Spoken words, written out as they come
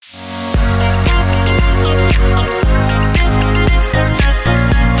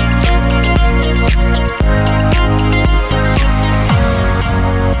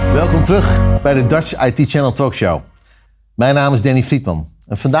terug bij de Dutch IT Channel Talkshow. Mijn naam is Danny Friedman.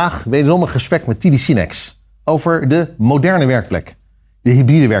 En vandaag wederom een gesprek met TD SYNNEX over de moderne werkplek, de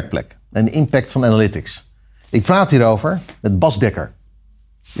hybride werkplek en de impact van analytics. Ik praat hierover met Bas Dekker.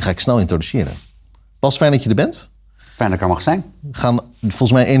 Die ga ik snel introduceren. Bas, fijn dat je er bent. Fijn dat ik er mag zijn. We gaan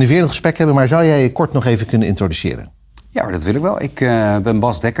volgens mij een enerverend gesprek hebben, maar zou jij je kort nog even kunnen introduceren? Ja, dat wil ik wel. Ik ben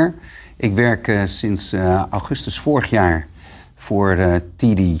Bas Dekker. Ik werk sinds augustus vorig jaar voor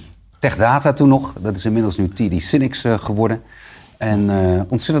TD Tech Data toen nog. Dat is inmiddels nu TD SYNNEX geworden. En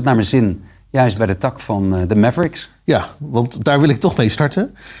ontzettend naar mijn zin, juist bij de tak van de Mavericks. Ja, want daar wil ik toch mee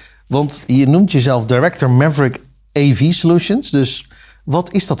starten. Want je noemt jezelf Director Maverick AV Solutions. Dus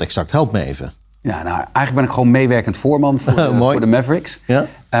wat is dat exact? Help me even. Ja, nou, eigenlijk ben ik gewoon meewerkend voorman voor de Mavericks. Ja?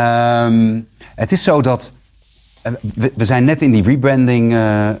 Het is zo dat we zijn net in die rebranding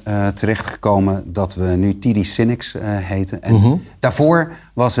terechtgekomen dat we nu TD SYNNEX heten. En daarvoor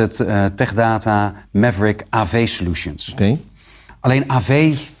was het Tech Data Maverick AV Solutions. Okay. Alleen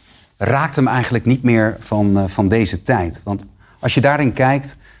AV raakt hem eigenlijk niet meer van deze tijd. Want als je daarin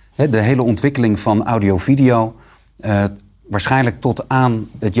kijkt, de hele ontwikkeling van audio-video, waarschijnlijk tot aan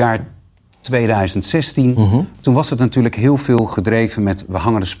het jaar 2016. Toen was het natuurlijk heel veel gedreven met we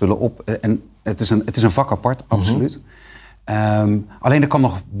hangen de spullen op. En het is een vak apart, absoluut. Alleen er kan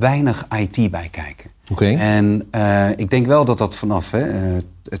nog weinig IT bij kijken. Okay. En ik denk wel dat vanaf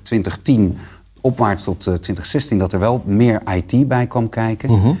 2010 opwaarts tot 2016... dat er wel meer IT bij kwam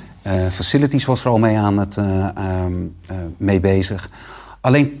kijken. Facilities was er al mee bezig.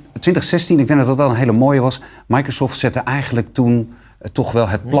 Alleen 2016, ik denk dat dat wel een hele mooie was. Microsoft zette eigenlijk toen toch wel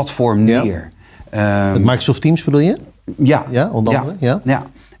het platform neer. Met Microsoft Teams bedoel je? Ja. Ja, onder andere? Ja.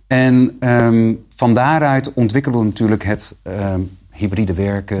 En van daaruit ontwikkelden we natuurlijk het hybride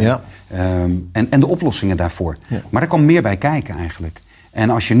werken en de oplossingen daarvoor. Ja. Maar er kwam meer bij kijken eigenlijk. En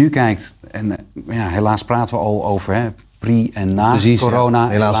als je nu kijkt, en helaas praten we al over pre- en na corona. Ja,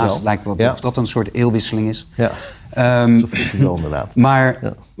 helaas lijkt wel of dat een soort eeuwwisseling is. Ja, zo voelt het wel inderdaad.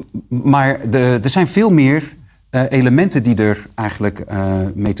 Maar er zijn veel meer elementen die er eigenlijk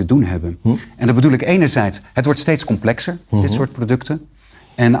mee te doen hebben. En dat bedoel ik enerzijds, het wordt steeds complexer, dit soort producten.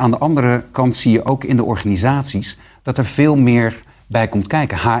 En aan de andere kant zie je ook in de organisaties dat er veel meer bij komt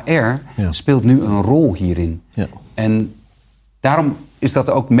kijken. HR speelt nu een rol hierin. Ja. En daarom is dat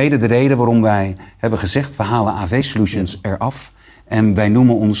ook mede de reden waarom wij hebben gezegd, we halen AV Solutions eraf. En wij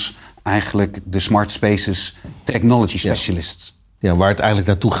noemen ons eigenlijk de Smart Spaces Technology Specialists. Ja, waar het eigenlijk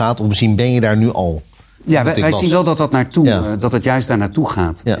naartoe gaat, of misschien ben je daar nu al. Ja, wij zien wel dat het juist daar naartoe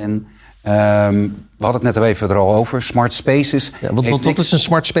gaat. Ja. En we hadden het net even er al over, Smart Spaces. Ja, wat is een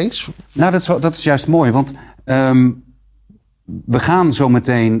Smart Space? Nou, dat is juist mooi, want we gaan zo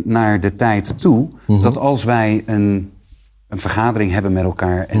meteen naar de tijd toe dat als wij een vergadering hebben met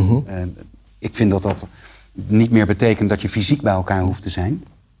elkaar, en ik vind dat niet meer betekent dat je fysiek bij elkaar hoeft te zijn,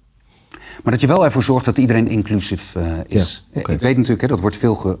 maar dat je wel ervoor zorgt dat iedereen inclusief is. Ja, okay. Ik weet natuurlijk, dat wordt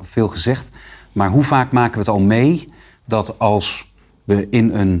veel gezegd, maar hoe vaak maken we het al mee dat als we in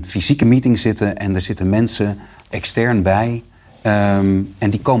een fysieke meeting zitten en er zitten mensen extern bij en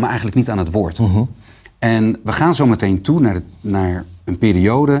die komen eigenlijk niet aan het woord. En we gaan zo meteen toe naar een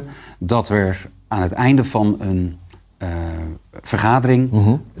periode dat we aan het einde van een vergadering,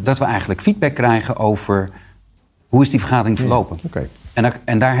 dat we eigenlijk feedback krijgen over hoe is die vergadering verlopen. Okay.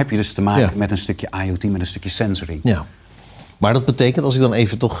 En daar heb je dus te maken met een stukje IoT, met een stukje sensoring. Ja. Maar dat betekent, als ik dan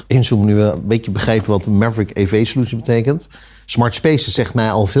even toch inzoom, nu we een beetje begrijpen wat Maverick AV Solution betekent. Smart Spaces zegt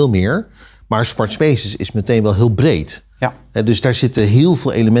mij al veel meer, maar Smart Spaces is meteen wel heel breed. Ja. Dus daar zitten heel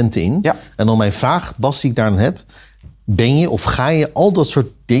veel elementen in. Ja. En dan mijn vraag, Bas, die ik daarin heb, ben je of ga je al dat soort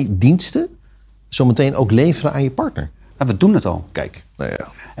diensten zo meteen ook leveren aan je partner? Nou, we doen het al. Kijk, nou ja.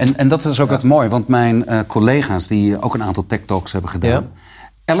 En dat is ook het mooie, want mijn collega's die ook een aantal tech talks hebben gedaan,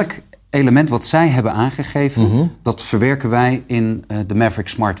 elk element wat zij hebben aangegeven, dat verwerken wij in de Maverick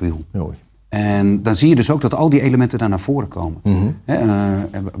Smart Wheel. Mooi. En dan zie je dus ook dat al die elementen daar naar voren komen.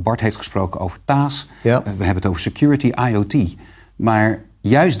 Bart heeft gesproken over TAS, we hebben het over security, IoT. Maar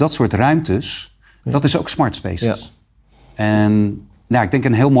juist dat soort ruimtes, dat is ook Smart Spaces. Ja. En ik denk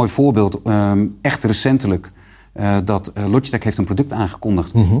een heel mooi voorbeeld, echt recentelijk, dat Logitech heeft een product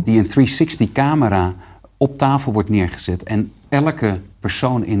aangekondigd die een 360-camera op tafel wordt neergezet. En elke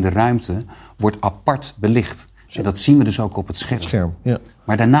persoon in de ruimte wordt apart belicht. En dat zien we dus ook op het scherm. Ja.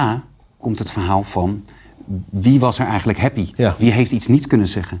 Maar daarna komt het verhaal van wie was er eigenlijk happy? Ja. Wie heeft iets niet kunnen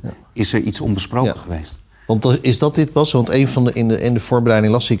zeggen? Ja. Is er iets onbesproken geweest? Want is dat dit pas? Want in de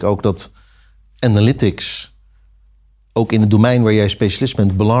voorbereiding las ik ook dat analytics, ook in het domein waar jij specialist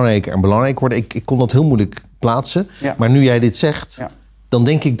bent, belangrijker en belangrijker worden. Ik kon dat heel moeilijk plaatsen. Ja. Maar nu jij dit zegt, dan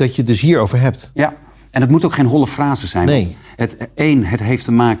denk ik dat je het dus hierover hebt. Ja, en het moet ook geen holle frase zijn. Nee. Het heeft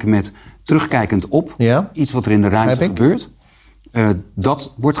te maken met terugkijkend op. Ja. Iets wat er in de ruimte gebeurt.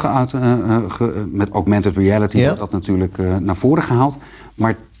 Dat wordt met augmented reality wordt dat natuurlijk naar voren gehaald.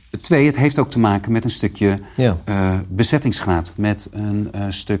 Maar 2, het heeft ook te maken met een stukje bezettingsgraad. Met een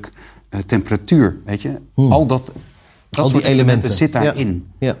stuk temperatuur, weet je. Al soort elementen zit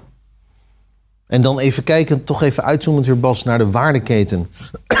daarin. Ja. En dan even kijken, toch even uitzoomend weer, Bas, naar de waardeketen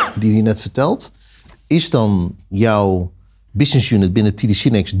die je net vertelt. Is dan jouw business unit binnen TD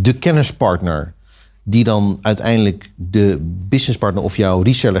SYNNEX de kennispartner die dan uiteindelijk de businesspartner of jouw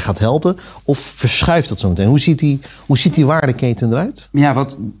reseller gaat helpen? Of verschuift dat zo meteen? Hoe ziet die waardeketen eruit? Ja,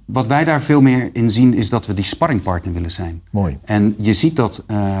 wat wij daar veel meer in zien is dat we die sparringpartner willen zijn. Mooi. En je ziet dat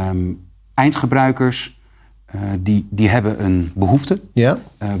eindgebruikers die hebben een behoefte. Ja.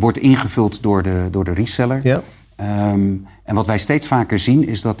 Wordt ingevuld door de reseller. Ja. En wat wij steeds vaker zien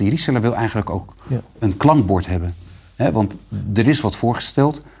is dat die reseller wil eigenlijk ook een klankbord hebben. Want er is wat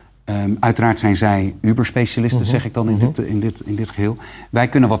voorgesteld. Uiteraard zijn zij Uber-specialisten, zeg ik dan in dit geheel. Wij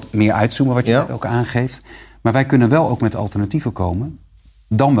kunnen wat meer uitzoomen, wat je net ook aangeeft. Maar wij kunnen wel ook met alternatieven komen.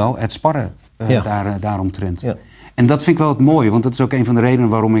 Dan wel het sparren daaromtrent. Ja. En dat vind ik wel het mooie, want dat is ook een van de redenen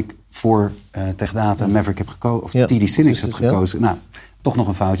waarom ik voor TechData Maverick heb gekozen, of TD SYNNEX heb gekozen. Ja. Nou, toch nog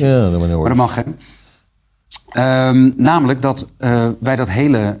een foutje. Ja, maar dat mag, hè. Namelijk dat wij dat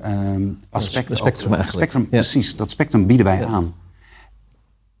hele spectrum precies, dat spectrum bieden wij aan.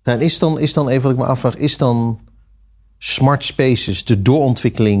 Nou, is dan even wat ik me afvraag, is dan Smart Spaces de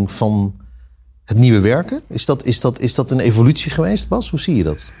doorontwikkeling van het nieuwe werken? Is dat een evolutie geweest, Bas? Hoe zie je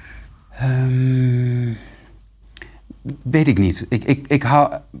dat? Weet ik niet.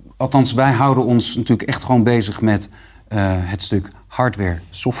 Althans, wij houden ons natuurlijk echt gewoon bezig met het stuk hardware,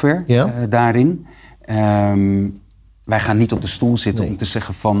 software daarin. Wij gaan niet op de stoel zitten om te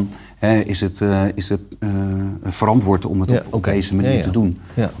zeggen van is het verantwoord om het op deze manier te doen.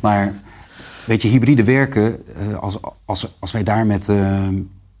 Ja. Maar weet je, hybride werken, als wij daar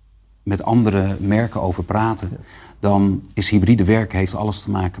met andere merken over praten, dan is hybride werken heeft alles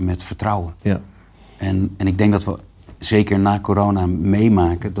te maken met vertrouwen. Ja. En ik denk dat we zeker na corona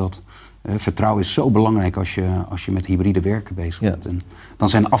meemaken dat vertrouwen is zo belangrijk als je met hybride werken bezig bent. En dan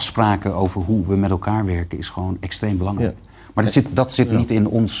zijn afspraken over hoe we met elkaar werken is gewoon extreem belangrijk. Ja. Maar dat zit niet in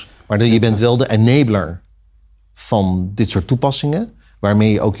ons. Maar je bent wel de enabler van dit soort toepassingen,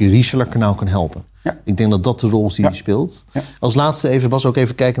 waarmee je ook je resellerkanaal kan helpen. Ja. Ik denk dat dat de rol is die je speelt. Ja. Als laatste even, Bas, ook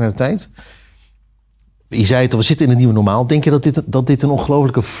even kijken naar de tijd. Je zei het al, we zitten in het nieuwe normaal. Denk je dat dit een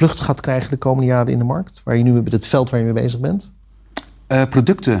ongelofelijke vlucht gaat krijgen de komende jaren in de markt? Waar je nu met het veld waar je mee bezig bent?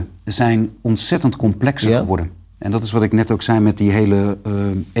 Producten zijn ontzettend complexer geworden. En dat is wat ik net ook zei met die hele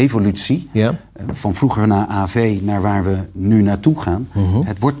evolutie. Ja. Van vroeger naar AV naar waar we nu naartoe gaan. Mm-hmm.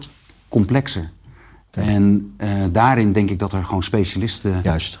 Het wordt complexer. Okay. En daarin denk ik dat er gewoon specialisten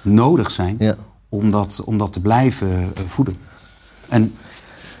nodig zijn om dat te blijven voeden. En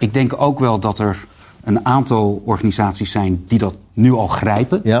ik denk ook wel dat er een aantal organisaties zijn die dat nu al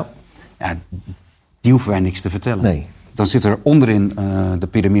grijpen. Ja. Ja, die hoeven wij niks te vertellen. Nee. Dan zit er onderin de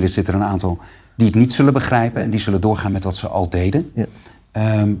piramide zit er een aantal die het niet zullen begrijpen en die zullen doorgaan met wat ze al deden. Ja.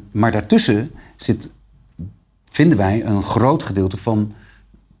 Maar daartussen vinden wij een groot gedeelte van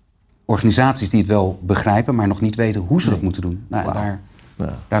organisaties die het wel begrijpen, maar nog niet weten hoe ze dat moeten doen. Nou,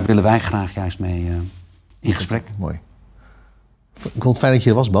 daar willen wij graag juist mee in gesprek. Mooi. Ik vond het fijn dat je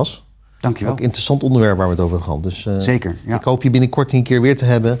er was, Bas. Dankjewel. Ook een interessant onderwerp waar we het over hebben gehad. Dus, zeker, ja. Ik hoop je binnenkort een keer weer te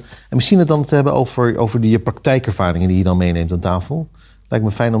hebben. En misschien het dan te hebben over je praktijkervaringen die je dan meeneemt aan tafel. Lijkt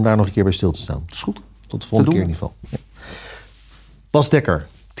me fijn om daar nog een keer bij stil te staan. Dat is goed. Tot de volgende keer in ieder geval. Ja. Bas Dekker,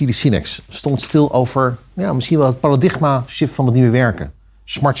 TD SYNNEX, stond stil over misschien wel het paradigma-shift van het nieuwe werken.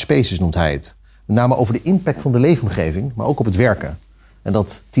 Smart Spaces noemt hij het. Met name over de impact van de leefomgeving, maar ook op het werken. En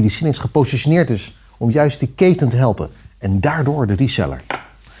dat TD SYNNEX gepositioneerd is om juist die keten te helpen. En daardoor de reseller.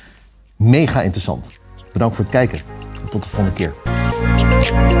 Mega interessant. Bedankt voor het kijken. En tot de volgende keer.